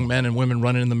 of the young men and women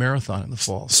running in the marathon in the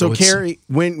fall. So Carrie,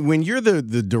 when you're the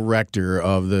director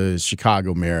of the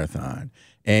Chicago Marathon,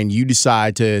 and you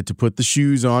decide to put the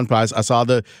shoes on. I saw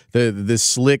the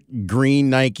slick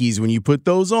green Nikes. When you put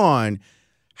those on,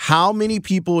 how many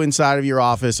people inside of your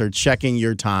office are checking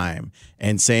your time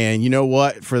and saying, you know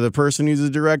what, for the person who's the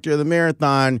director of the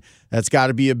marathon, that's got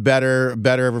to be a better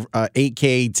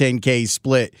 8K, 10K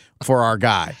split for our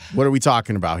guy? What are we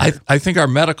talking about here? I think our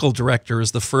medical director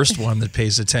is the first one that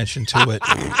pays attention to it.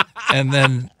 And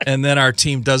then our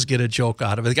team does get a joke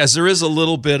out of it. Guys, there is a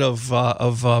little bit of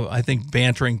I think,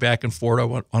 bantering back and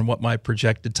forth on what my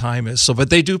projected time is. But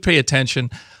they do pay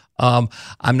attention.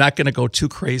 I'm not going to go too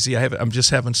crazy. I'm just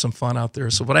having some fun out there.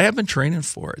 But I have been training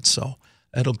for it, so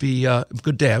it'll be a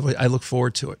good day. I look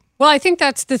forward to it. Well, I think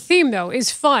that's the theme, though,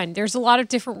 is fun. There's a lot of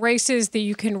different races that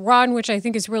you can run, which I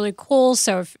think is really cool.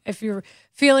 So if you're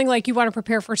feeling like you want to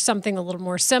prepare for something a little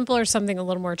more simple or something a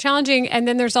little more challenging, and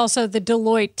then there's also the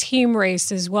Deloitte team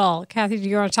race as well. Kathy, do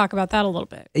you want to talk about that a little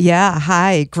bit? Yeah,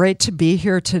 hi. Great to be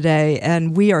here today.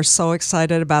 And we are so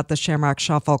excited about the Shamrock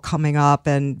Shuffle coming up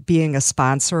and being a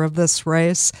sponsor of this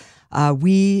race.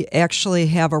 We actually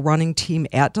have a running team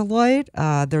at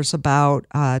Deloitte. There's about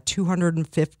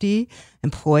 250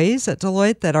 employees at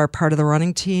Deloitte that are part of the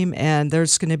running team, and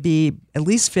there's going to be at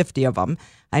least 50 of them,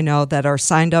 I know, that are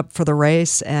signed up for the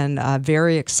race and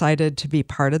very excited to be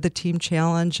part of the team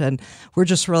challenge. And we're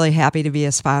just really happy to be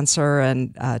a sponsor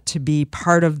and to be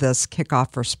part of this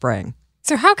kickoff for spring.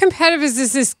 So how competitive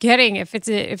is this getting if it's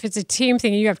a team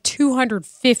thing and you have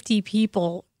 250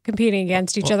 people competing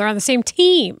against each other on the same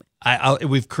team?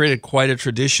 We've created quite a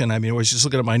tradition. I mean, I was just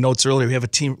looking at my notes earlier. We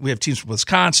have teams from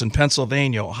Wisconsin,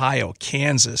 Pennsylvania, Ohio,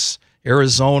 Kansas,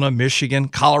 Arizona, Michigan,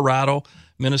 Colorado,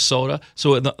 Minnesota.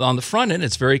 So on the front end,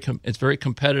 it's very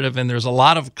competitive, and there's a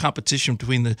lot of competition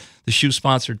between the shoe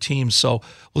sponsored teams. So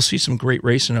we'll see some great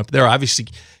racing up there. Obviously,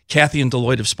 Kathy and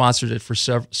Deloitte have sponsored it for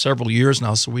several years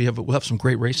now, so we'll have some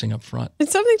great racing up front. And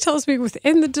something tells me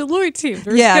within the Deloitte team,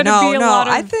 there's going to be a lot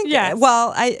of... I think, yes.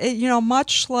 Well,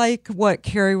 much like what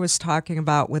Carrie was talking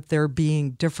about with there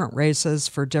being different races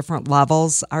for different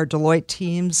levels, our Deloitte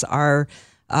teams are...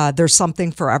 there's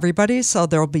something for everybody, so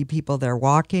there'll be people there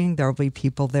walking, there'll be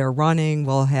people there running,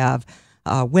 we'll have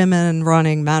women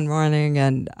running, men running,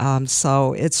 and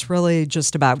so it's really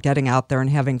just about getting out there and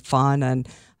having fun and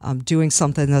doing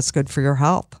something that's good for your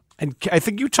health. And I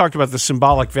think you talked about the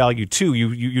symbolic value, too. You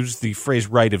used the phrase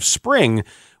Rite of Spring.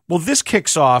 Well, this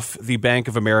kicks off the Bank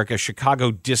of America Chicago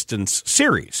Distance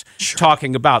Series,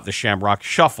 talking about the Shamrock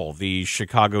Shuffle, the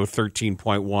Chicago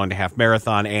 13.1 half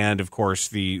marathon, and, of course,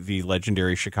 the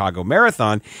legendary Chicago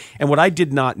Marathon. And what I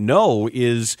did not know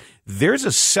is there's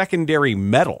a secondary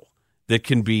medal that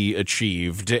can be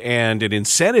achieved and an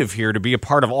incentive here to be a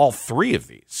part of all three of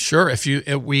these. Sure.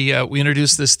 We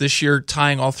introduced this year,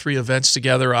 tying all three events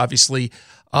together. Obviously,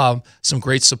 some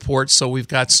great support. So we've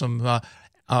got some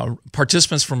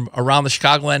participants from around the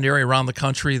Chicagoland area, around the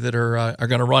country, that are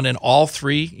going to run in all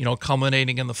three,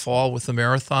 culminating in the fall with the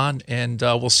marathon, and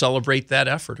we'll celebrate that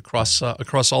effort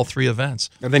across all three events.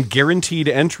 And then guaranteed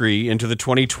entry into the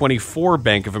 2024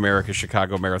 Bank of America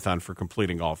Chicago Marathon for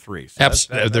completing all three.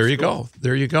 So there you go.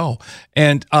 There you go.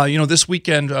 And this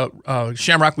weekend,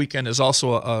 Shamrock Weekend, is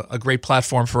also a great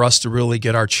platform for us to really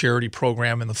get our charity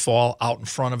program in the fall out in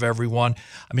front of everyone.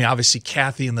 I mean, obviously,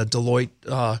 Kathy and the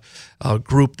Deloitte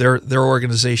group, their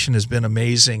organization has been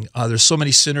amazing. There's so many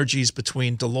synergies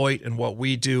between Deloitte and what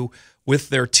we do with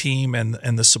their team and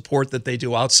the support that they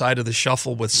do outside of the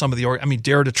shuffle with some of the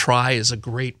Dare to Try is a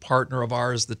great partner of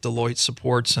ours that Deloitte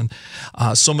supports, and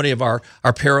so many of our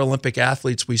Paralympic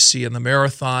athletes we see in the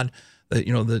marathon. The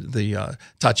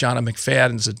Tatjana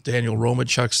McFadden's and Daniel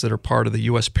Romachuks that are part of the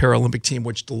U.S. Paralympic team,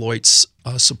 which Deloitte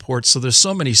supports. So there's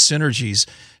so many synergies.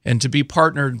 And to be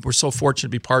partnered, we're so fortunate to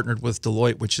be partnered with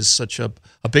Deloitte, which is such a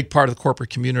big part of the corporate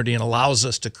community and allows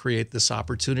us to create this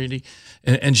opportunity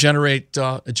and generate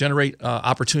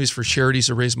opportunities for charities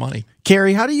to raise money.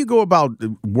 Carrie, how do you go about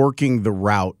working the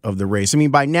route of the race? I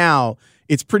mean, by now,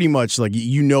 it's pretty much like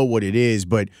you know what it is,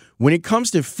 but when it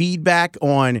comes to feedback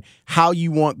on how you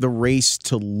want the race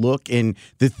to look and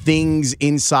the things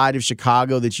inside of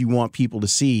Chicago that you want people to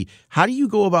see, how do you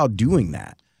go about doing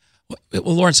that?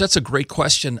 Well, Lawrence, that's a great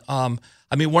question. One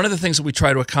of the things that we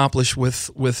try to accomplish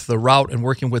with the route and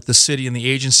working with the city and the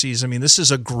agencies, this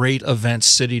is a great event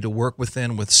city to work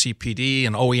within with CPD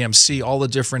and OEMC, all the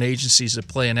different agencies that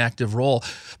play an active role.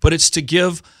 But it's to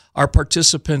give our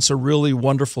participants a really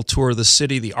wonderful tour of the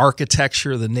city, the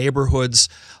architecture, the neighborhoods,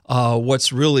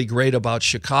 what's really great about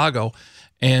Chicago.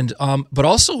 And but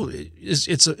also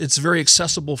it's very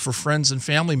accessible for friends and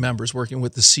family members working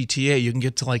with the CTA. You can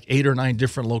get to like 8 or 9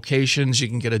 different locations. You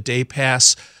can get a day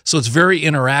pass. So it's very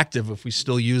interactive, if we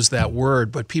still use that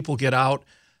word. But people get out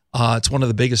It's one of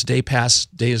the biggest day pass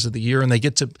days of the year, and they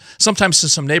get to sometimes to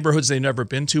some neighborhoods they've never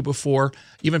been to before.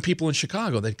 Even people in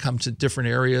Chicago, they come to different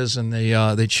areas and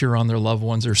they cheer on their loved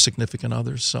ones or significant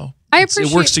others. So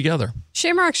it works together.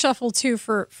 Shamrock Shuffle too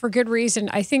for good reason.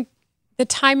 I think the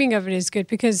timing of it is good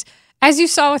because, as you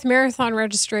saw with marathon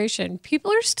registration,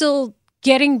 people are still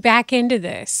getting back into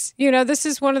this. This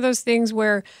is one of those things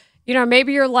where,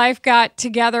 maybe your life got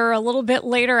together a little bit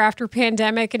later after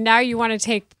pandemic, and now you want to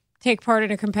take part in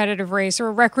a competitive race or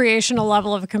a recreational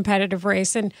level of a competitive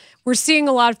race. And we're seeing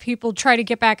a lot of people try to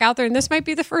get back out there, and this might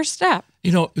be the first step.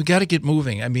 We got to get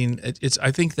moving. I mean,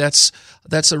 I think that's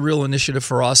a real initiative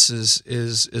for us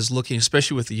is looking,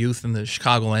 especially with the youth in the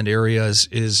Chicagoland area,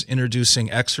 is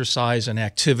introducing exercise and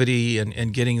activity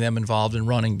and getting them involved in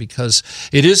running because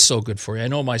it is so good for you. I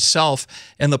know myself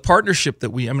and the partnership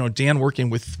that Dan working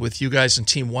with you guys in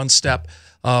Team One Step,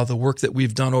 the work that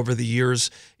we've done over the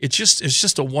years, it's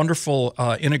just a wonderful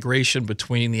integration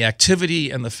between the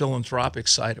activity and the philanthropic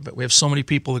side of it. We have so many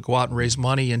people that go out and raise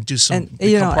money and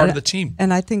become part of the team.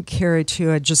 And I think, Carrie,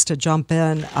 too, just to jump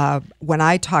in, when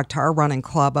I talked to our running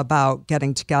club about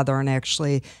getting together and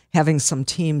actually having some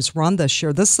teams run this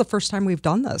year, this is the first time we've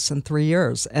done this in 3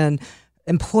 years. And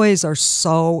employees are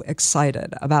so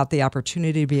excited about the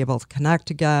opportunity to be able to connect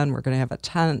again. We're going to have a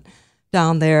tent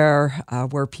down there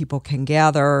where people can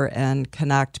gather and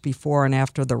connect before and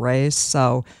after the race.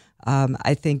 So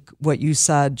I think what you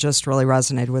said just really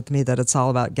resonated with me, that it's all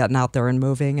about getting out there and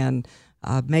moving and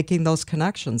making those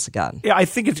connections again. Yeah, I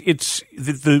think it's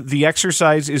the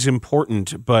exercise is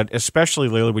important, but especially,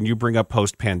 Layla, when you bring up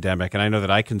post-pandemic, and I know that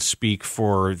I can speak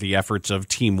for the efforts of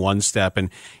Team One Step,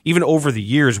 and even over the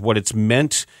years, what it's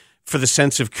meant for the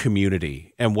sense of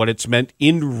community and what it's meant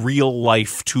in real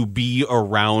life to be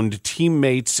around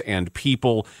teammates and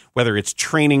people, whether it's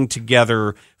training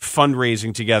together,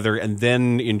 fundraising together, and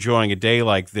then enjoying a day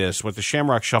like this, what the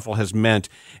Shamrock Shuffle has meant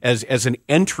as an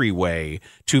entryway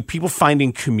to people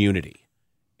finding community.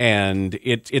 And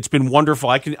it's been wonderful.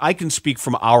 I can speak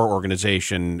from our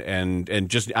organization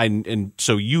and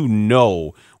so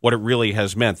what it really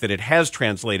has meant, that it has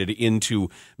translated into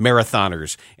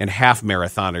marathoners and half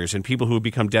marathoners and people who have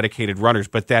become dedicated runners.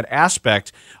 But that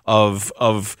aspect of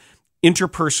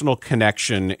interpersonal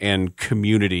connection and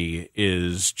community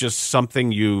is just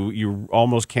something you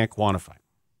almost can't quantify.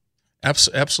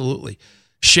 Absolutely.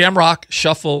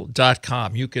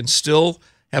 ShamrockShuffle.com. You can still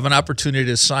have an opportunity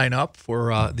to sign up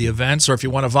for the events, or if you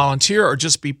want to volunteer or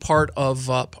just be part of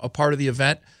a part of the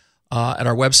event at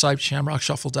our website,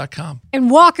 ShamrockShuffle.com.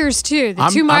 And walkers too, the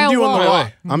 2 mile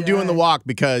walk. I'm doing the walk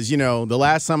because, the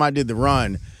last time I did the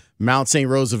run, Mount St.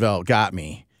 Roosevelt got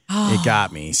me. It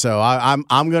got me. So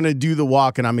I'm going to do the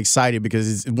walk, and I'm excited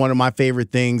because it's one of my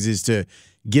favorite things is to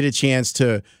get a chance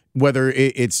to, whether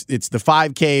it's the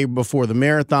 5K before the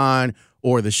marathon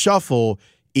or the shuffle,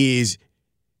 is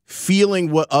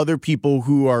feeling what other people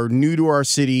who are new to our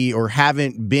city or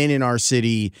haven't been in our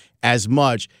city as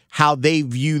much, how they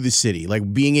view the city,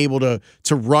 like being able to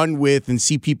run with and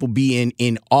see people be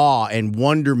in awe and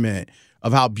wonderment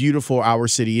of how beautiful our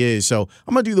city is. So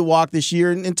I'm going to do the walk this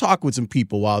year and talk with some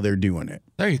people while they're doing it.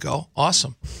 There you go.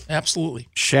 Awesome. Absolutely.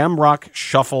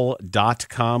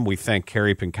 ShamrockShuffle.com. We thank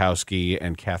Carrie Pinkowski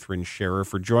and Catherine Scherer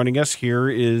for joining us. Here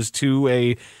is to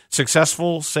a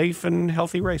successful, safe, and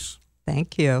healthy race.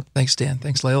 Thank you. Thanks, Dan.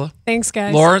 Thanks, Layla. Thanks,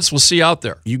 guys. Lawrence, we'll see you out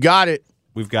there. You got it.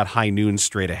 We've got high noon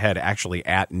straight ahead, actually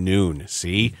at noon.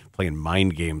 See? Playing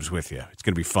mind games with you. It's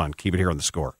going to be fun. Keep it here on The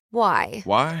Score. Why?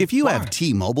 If you have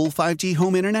T-Mobile 5G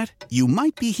home internet, you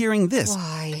might be hearing this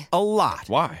a lot.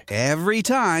 Why? Every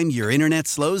time your internet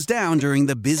slows down during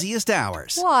the busiest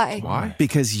hours. Why?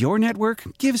 Because your network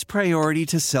gives priority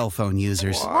to cell phone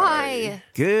users. Why?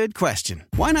 Good question.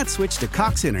 Why not switch to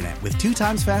Cox Internet with 2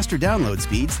 times faster download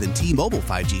speeds than T-Mobile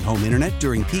 5G home internet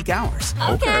during peak hours?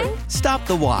 Okay. Stop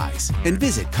the whys and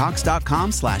visit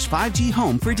cox.com/5G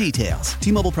home for details.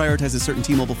 T-Mobile prioritizes certain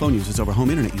T-Mobile phone users over home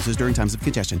internet users during times of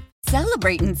congestion.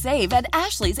 Celebrate and save at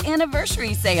Ashley's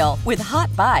Anniversary Sale. With Hot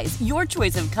Buys, your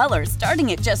choice of colors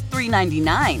starting at just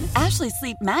 $3.99. Ashley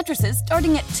Sleep mattresses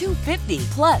starting at $2.50.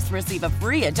 Plus, receive a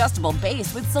free adjustable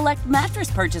base with select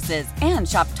mattress purchases. And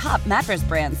shop top mattress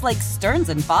brands like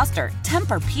Stearns & Foster,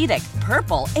 Tempur-Pedic,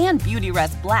 Purple, and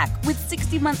Beautyrest Black with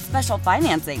 60-month special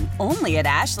financing. Only at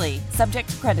Ashley. Subject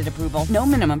to credit approval. No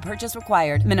minimum purchase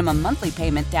required. Minimum monthly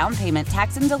payment, down payment,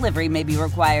 tax, and delivery may be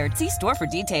required. See store for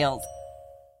details.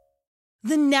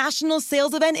 The national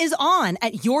sales event is on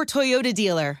at your Toyota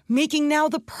dealer, making now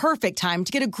the perfect time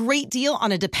to get a great deal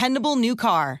on a dependable new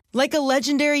car. Like a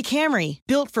legendary Camry,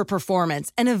 built for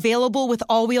performance and available with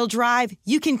all-wheel drive,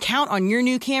 you can count on your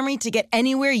new Camry to get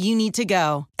anywhere you need to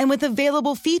go. And with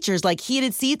available features like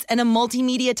heated seats and a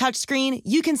multimedia touchscreen,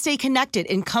 you can stay connected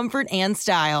in comfort and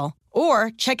style. Or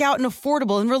check out an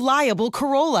affordable and reliable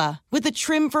Corolla with a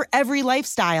trim for every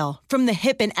lifestyle, from the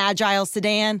hip and agile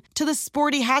sedan to the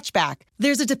sporty hatchback.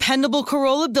 There's a dependable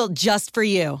Corolla built just for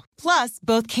you. Plus,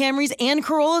 both Camrys and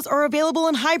Corollas are available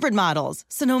in hybrid models,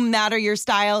 so no matter your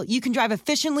style, you can drive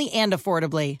efficiently and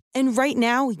affordably. And right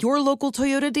now, your local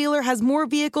Toyota dealer has more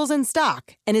vehicles in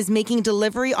stock and is making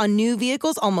delivery on new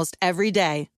vehicles almost every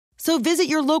day. So visit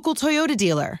your local Toyota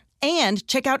dealer. And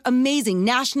check out amazing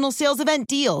national sales event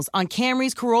deals on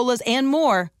Camrys, Corollas, and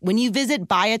more when you visit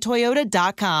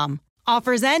buyatoyota.com.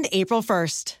 Offers end April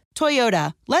 1st.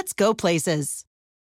 Toyota, let's go places.